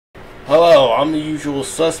Hello, I'm the usual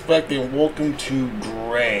suspect and welcome to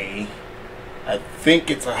Gray. I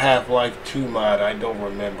think it's a Half-Life 2 mod, I don't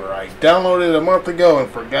remember. I downloaded it a month ago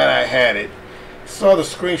and forgot I had it. Saw the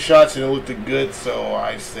screenshots and it looked good, so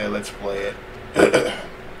I said let's play it.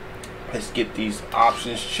 Let's get these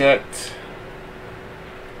options checked.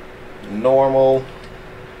 Normal.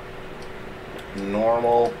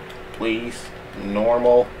 Normal, please.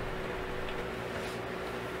 Normal.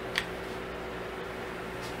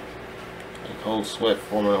 A cold sweat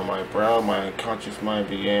forming on my brow. My unconscious mind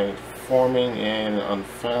began forming an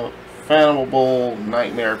unfathomable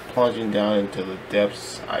nightmare plunging down into the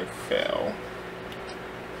depths. I fell.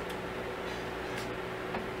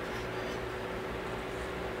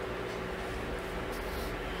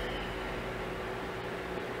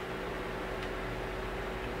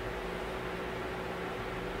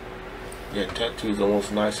 Yeah, tattoo's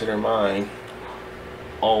almost nicer than mine.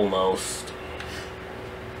 Almost.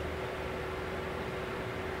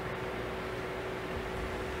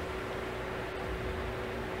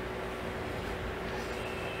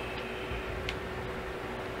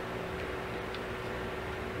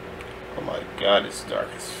 Oh my god, it's dark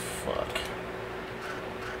as fuck.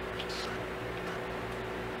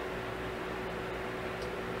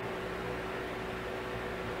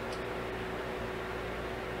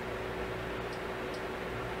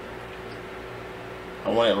 I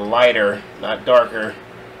want it lighter, not darker.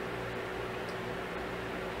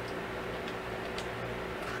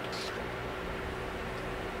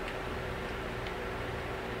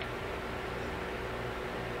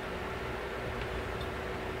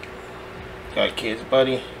 Got kids,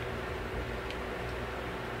 buddy?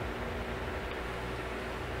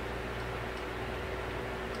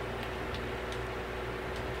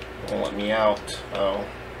 Won't let me out. Oh.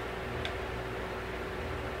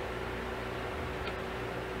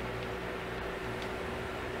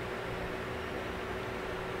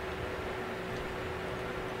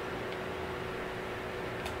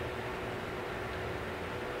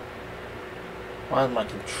 Why is my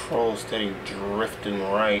control steady drifting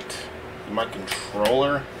right? My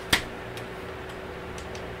controller?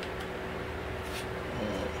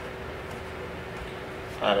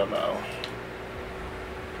 I don't know.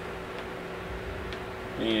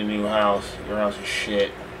 Need a new house. Your house is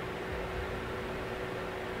shit.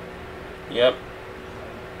 Yep.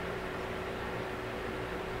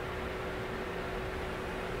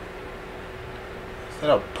 Is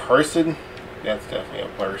that a person? That's definitely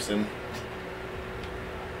a person.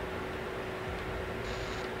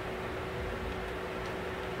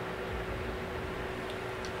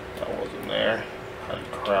 That wasn't there. How do you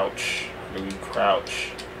crouch? How do you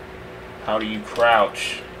crouch? How do you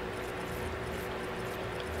crouch?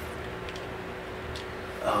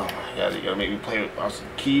 Oh my god, you gotta make me play with mouse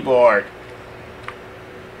and keyboard.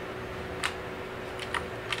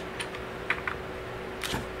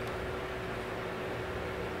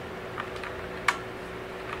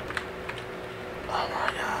 Oh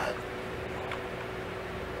my god.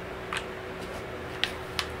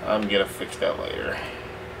 I'm gonna fix that later.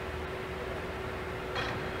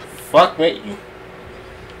 Fuck me.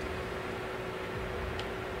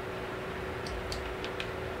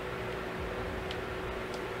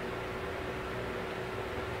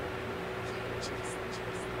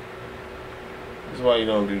 This is why you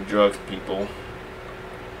don't do drugs, people.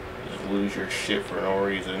 Just lose your shit for no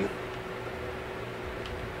reason.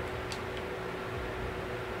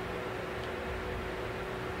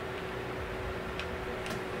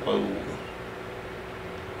 Whoa.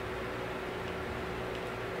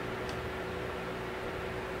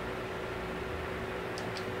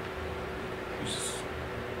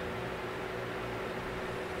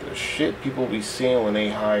 The shit people be seeing when they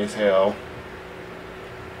high as hell.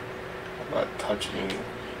 I'm not touching you.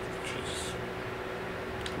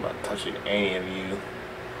 I'm not touching any of you.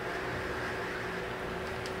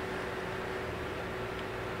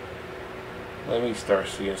 Let me start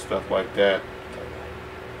seeing stuff like that.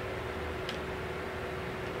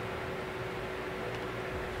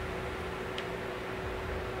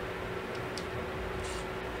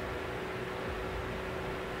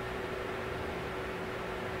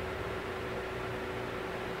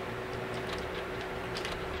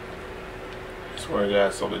 I swear to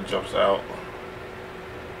God, something jumps out.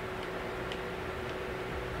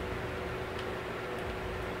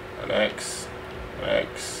 An X. An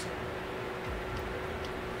X.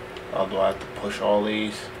 How do I have to push all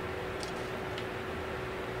these?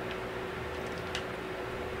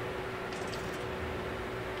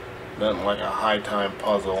 Nothing like a high time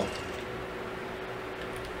puzzle.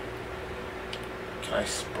 Can I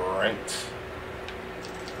sprint?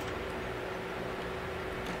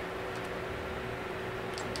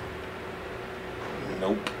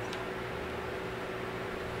 Nope.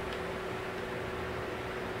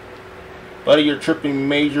 Buddy, you're tripping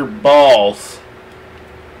major balls.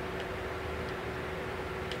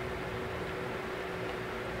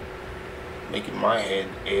 Making my head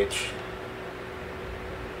itch.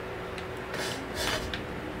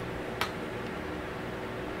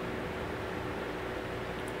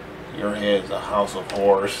 Your head's a house of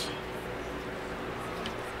horrors.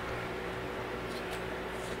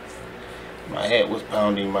 My head was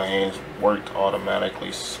pounding, my hands worked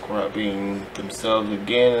automatically, scrubbing themselves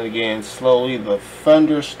again and again. Slowly, the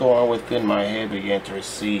thunderstorm within my head began to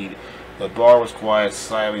recede. The bar was quiet,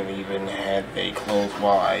 silent, even had they closed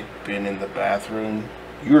while I'd been in the bathroom.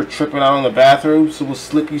 You were tripping out in the bathroom? Someone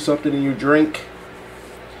slip you something in your drink?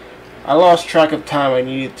 I lost track of time. I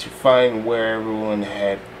needed to find where everyone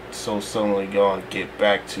had so suddenly gone, get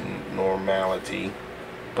back to normality.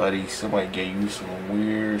 Buddy, somebody gave you some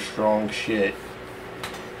weird, strong shit.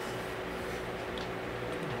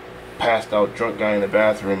 Passed out drunk guy in the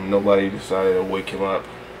bathroom. Nobody decided to wake him up.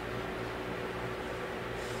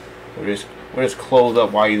 We're just closed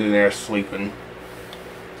up while he's in there sleeping.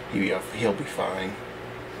 He'll be fine.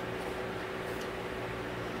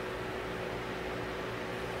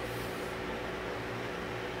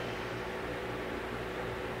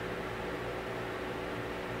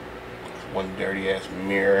 One dirty ass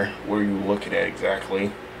mirror. Where are you looking at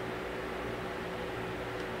exactly?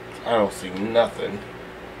 I don't see nothing.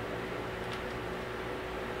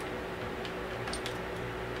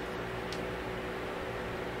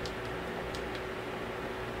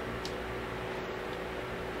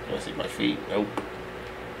 Can I see my feet? Nope.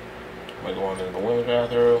 Am I going into the women's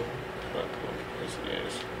bathroom? Yes, it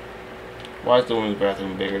is. Why is the women's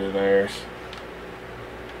bathroom bigger than theirs?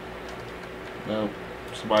 Nope.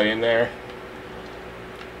 Somebody in there?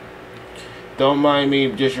 Don't mind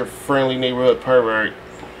me, just your friendly neighborhood pervert.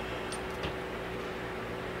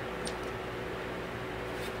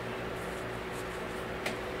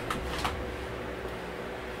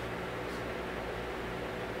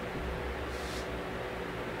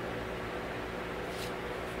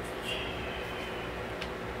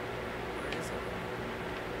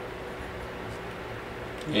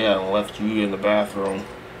 Yeah, and left you in the bathroom.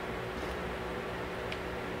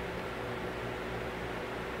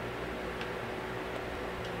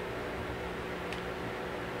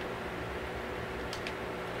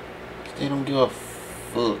 They don't give a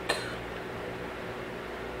fuck.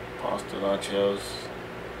 Pasta nachos.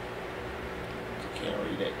 Can't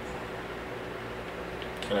read it.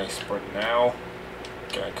 Can I sprint now?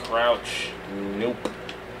 Can I crouch? Nope.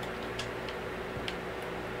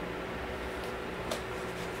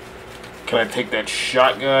 Can I take that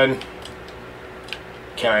shotgun?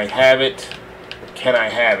 Can I have it? Can I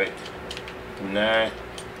have it? Nah.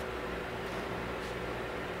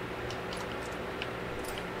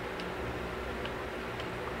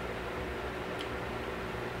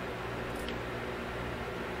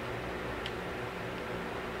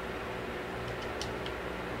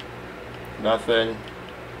 Nothing.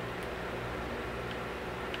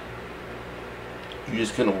 You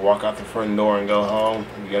just couldn't walk out the front door and go home.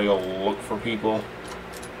 You gotta go look for people.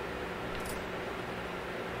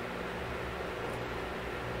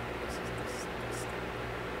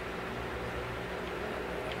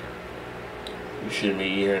 You shouldn't be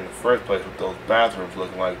here in the first place with those bathrooms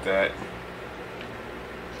looking like that.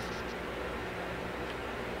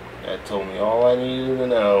 That told me all I needed to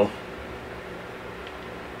know.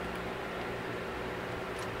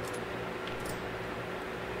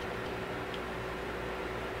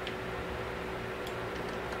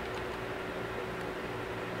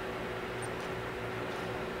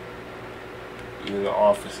 Even the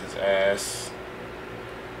office's ass.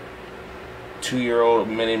 2-year-old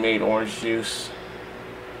Minute Maid orange juice.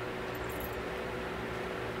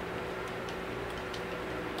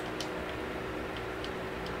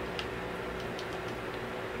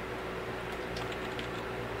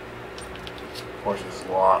 Of course it's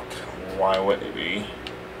locked. Why wouldn't it be?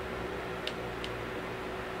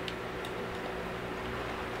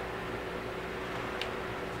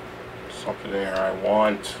 Something in here I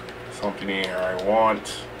want. Something in here I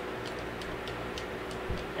want.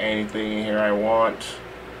 Anything in here I want.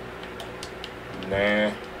 Nah.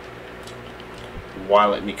 Why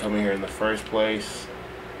let me come in here in the first place?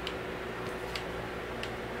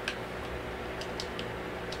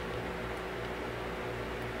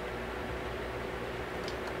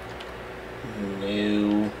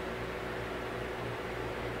 No.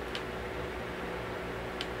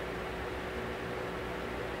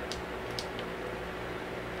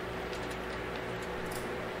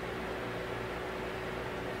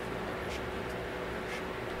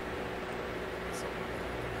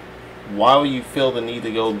 Why would you feel the need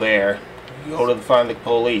to go there? You go to find the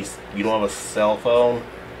police. You don't have a cell phone?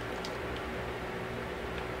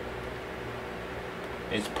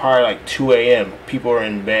 It's probably like 2 a.m. People are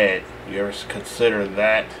in bed. You ever consider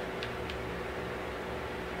that?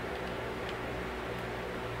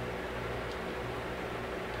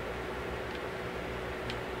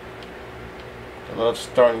 I love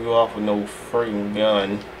starting you off with no friggin'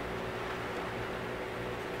 gun.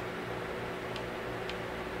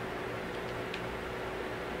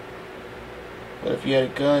 But if you had a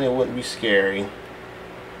gun, it wouldn't be scary.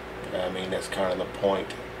 I mean, that's kind of the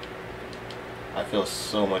point. I feel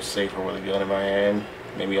so much safer with a gun in my hand.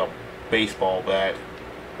 Maybe a baseball bat.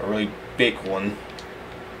 A really big one.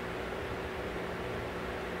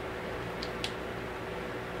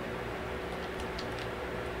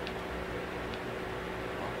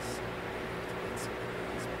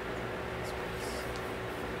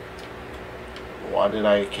 Why did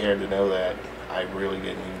I care to know that? I really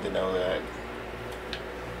didn't need to know that.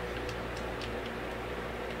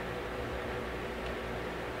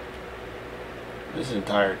 This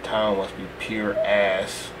entire town must be pure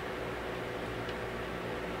ass.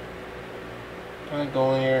 Can I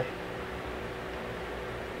go in here?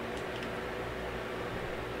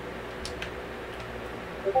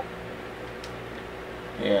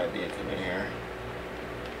 Yeah, I did come in here.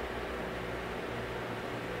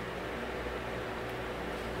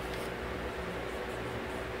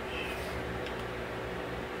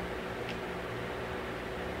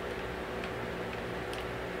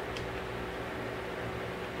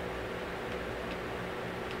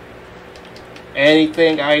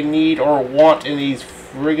 Anything I need or want in these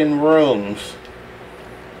friggin' rooms.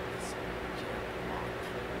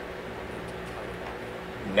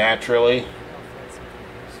 Naturally.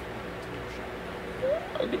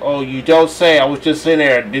 Oh, you don't say. I was just in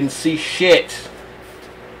there. Didn't see shit.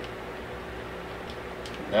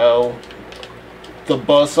 No. The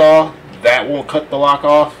buzzsaw. That won't cut the lock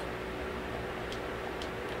off.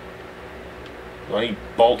 Do I need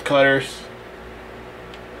bolt cutters?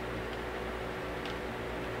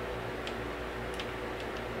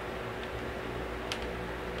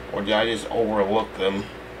 Or did I just overlook them?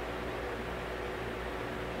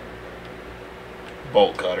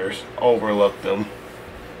 Bolt cutters. Overlooked them.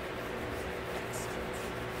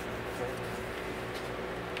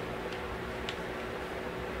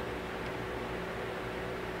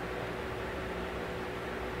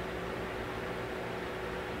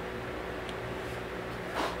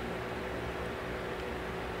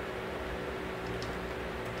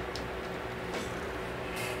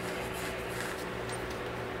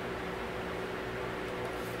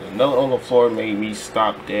 The note on the floor made me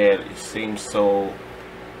stop dead. It seems so,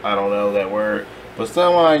 I don't know that word, but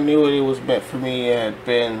somehow I knew it was meant for me. It had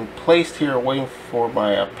been placed here waiting for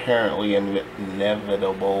my apparently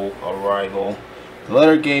inevitable arrival. The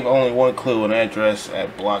letter gave only one clue, an address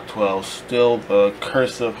at Block 12. Still, the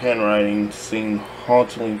cursive handwriting seemed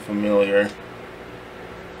hauntingly familiar.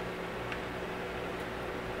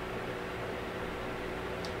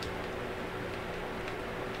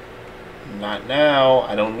 Not now.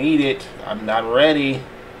 I don't need it. I'm not ready.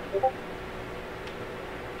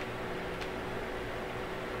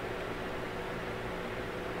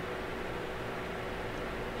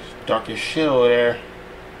 It's dark as shit over there.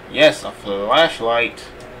 Yes, a flashlight.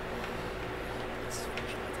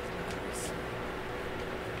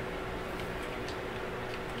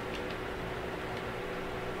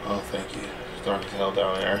 Oh, thank you. It's dark as hell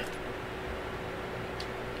down there.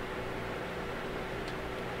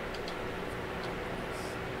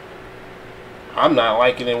 I'm not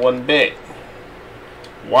liking it one bit.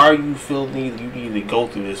 Why are you feeling you need to go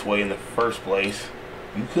through this way in the first place?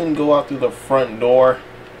 You couldn't go out through the front door.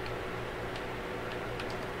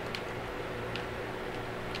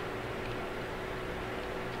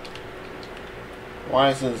 Why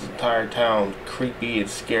is this entire town creepy and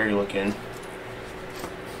scary looking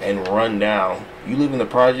and run down? You live in the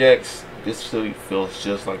projects, this city feels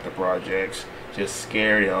just like the projects. Just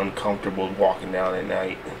scared and uncomfortable walking down at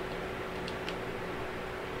night.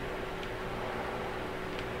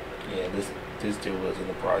 Yeah, this dude lives in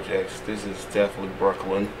the projects. This is definitely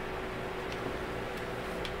Brooklyn.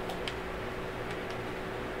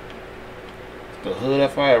 The hood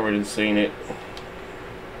if I ever seen it.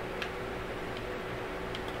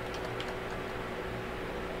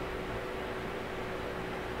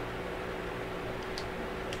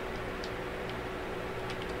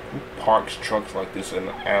 Who parks trucks like this in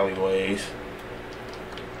the alleyways?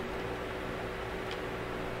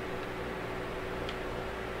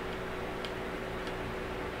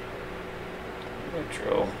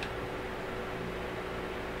 Metro.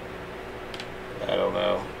 I don't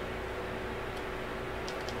know.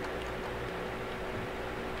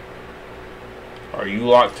 Are you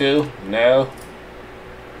locked too? No.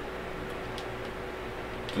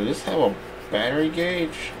 Does this have a battery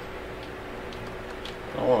gauge?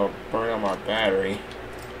 I don't want to burn out my battery.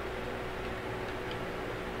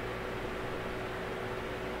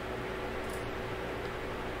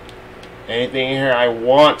 Anything in here I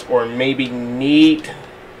want or maybe need?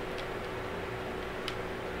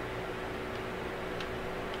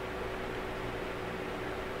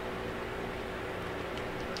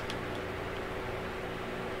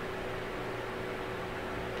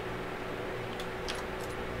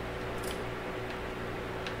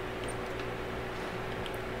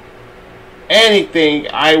 Anything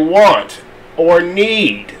I want or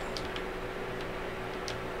need.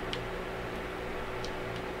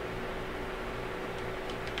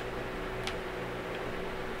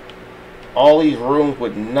 All these rooms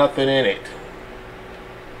with nothing in it.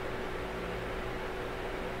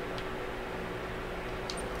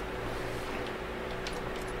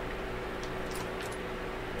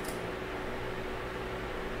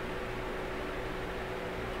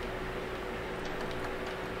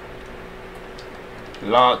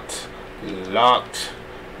 Locked, locked,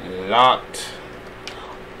 locked,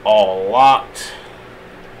 all locked.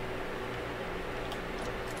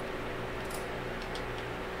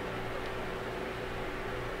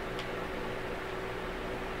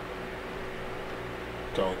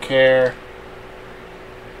 Don't care.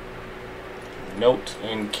 Note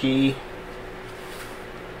and key.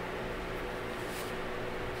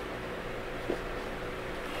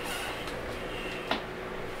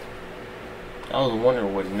 I was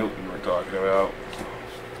wondering what note you were talking about.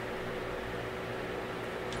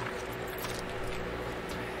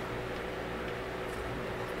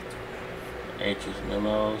 H's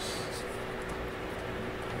memos.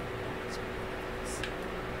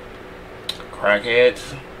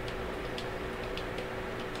 Crackheads.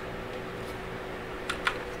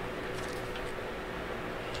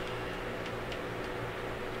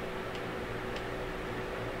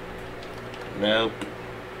 Nope.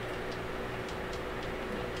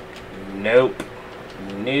 Nope.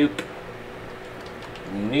 Nope.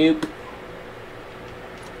 Nope.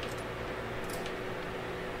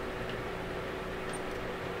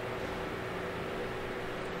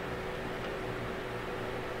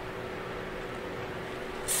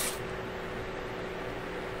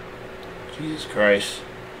 Jesus Christ.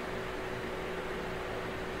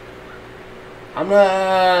 I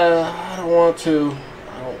don't want to.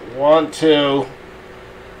 I don't want to.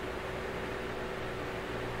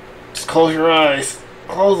 Just close your eyes.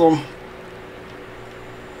 Close them.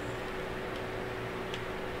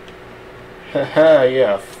 Haha,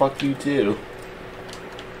 yeah, fuck you too.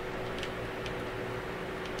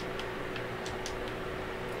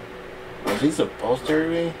 Was he supposed to hurt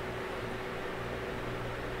me?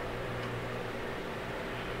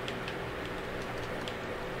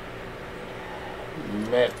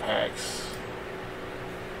 Med packs.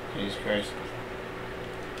 Jesus Christ.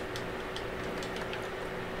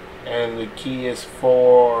 And the key is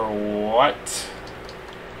for what?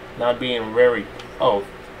 Not being very... Oh,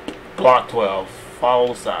 block 12.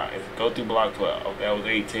 Follow size. Go through block 12. That was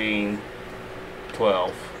 18.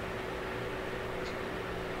 12.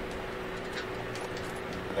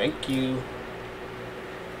 Thank you.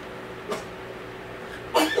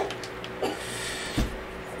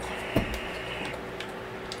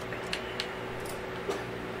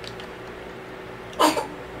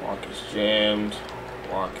 Lock is jammed.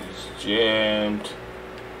 Lock is jammed.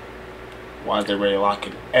 Why is everybody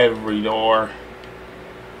locking every door?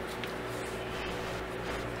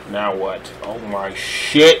 Now what? Oh my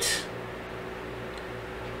shit!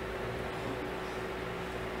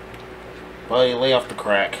 Buddy, lay off the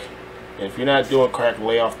crack. And if you're not doing crack,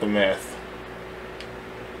 lay off the meth.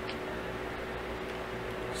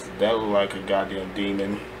 That looked like a goddamn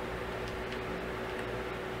demon.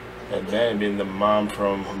 And that had been the mom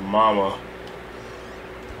from Mama.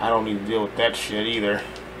 I don't need to deal with that shit either.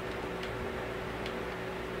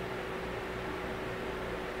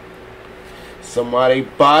 Somebody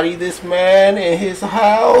bodied this man in his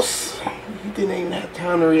house. He didn't even have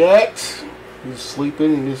time to react. He was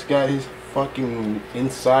sleeping and just got his fucking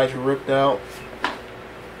insides ripped out.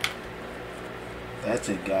 That's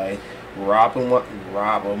it, guy. Rob him. What?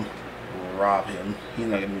 Rob him. Rob him. He's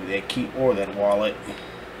not gonna do that key or that wallet.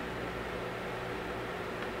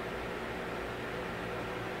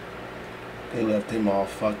 They left him all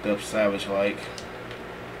fucked up, savage like.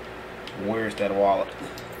 Where's that wallet?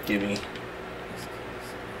 Give me.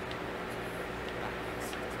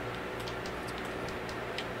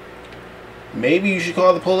 Maybe you should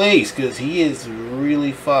call the police, because he is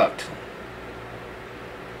really fucked.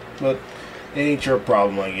 But it ain't your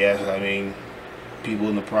problem, I guess. I mean, people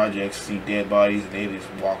in the projects see dead bodies and they just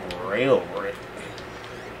walk right over it.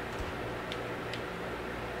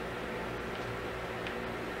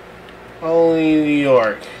 Only New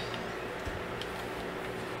York.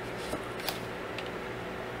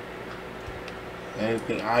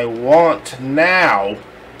 Anything I want now.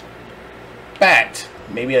 Bat.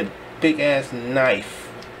 Maybe a big ass knife.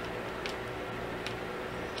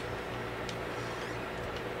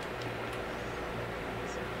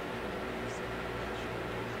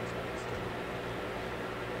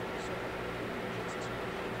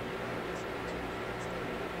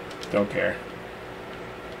 Don't care.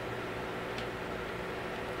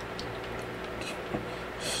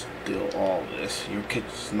 Still all this. Your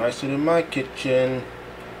kitchen's nicer than my kitchen.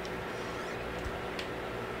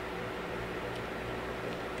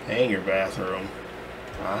 And your bathroom.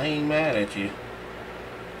 I ain't mad at you.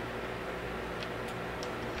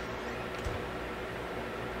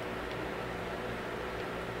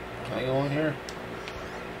 Can I go in here?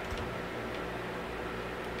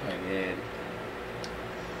 I did.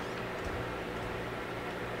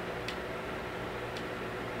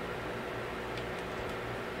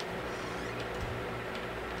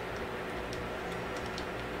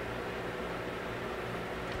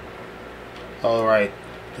 Alright,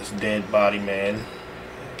 this dead body man.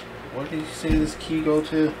 Where did you say this key go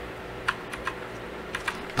to?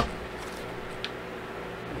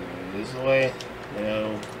 This way?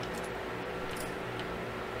 No.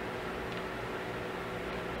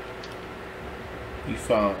 You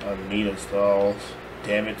found Anita's dolls.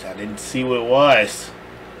 Damn it, I didn't see what it was.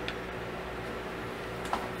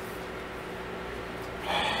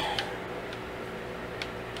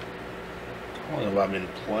 How long have I been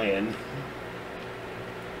playing?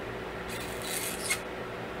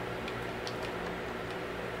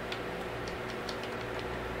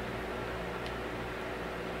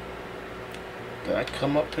 Did I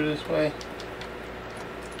come up through this way?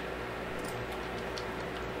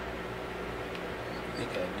 I think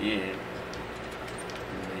I did.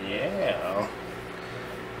 Yeah.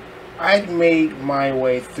 I made my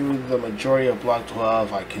way through the majority of Block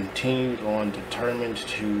 12. I continued on, determined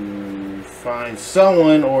to find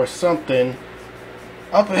someone or something.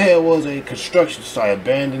 Up ahead was a construction site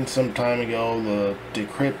abandoned some time ago. The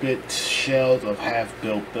decrepit shells of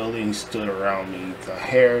half-built buildings stood around me. The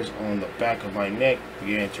hairs on the back of my neck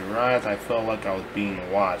began to rise. I felt like I was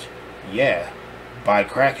being watched. Yeah, by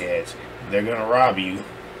crackheads. They're gonna rob you.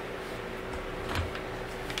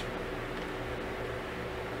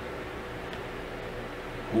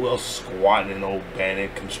 Who else squatting in old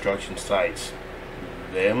abandoned construction sites?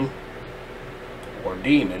 Them? Or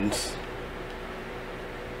demons?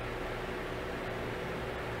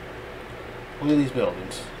 Look at these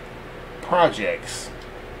buildings. Projects.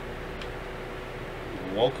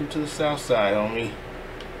 Welcome to the south side, homie.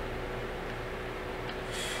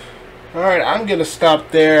 Alright, I'm going to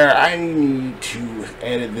stop there. I need to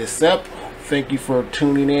edit this up. Thank you for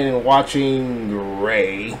tuning in and watching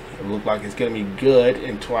Gray. It looked like it's going to be good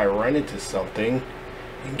until I run into something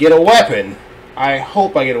and get a weapon. I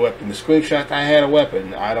hope I get a weapon. The screenshot, I had a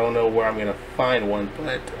weapon. I don't know where I'm going to find one,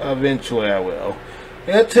 but eventually I will.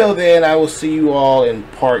 Until then, I will see you all in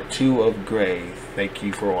part 2 of Gray. Thank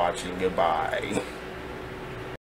you for watching. Goodbye.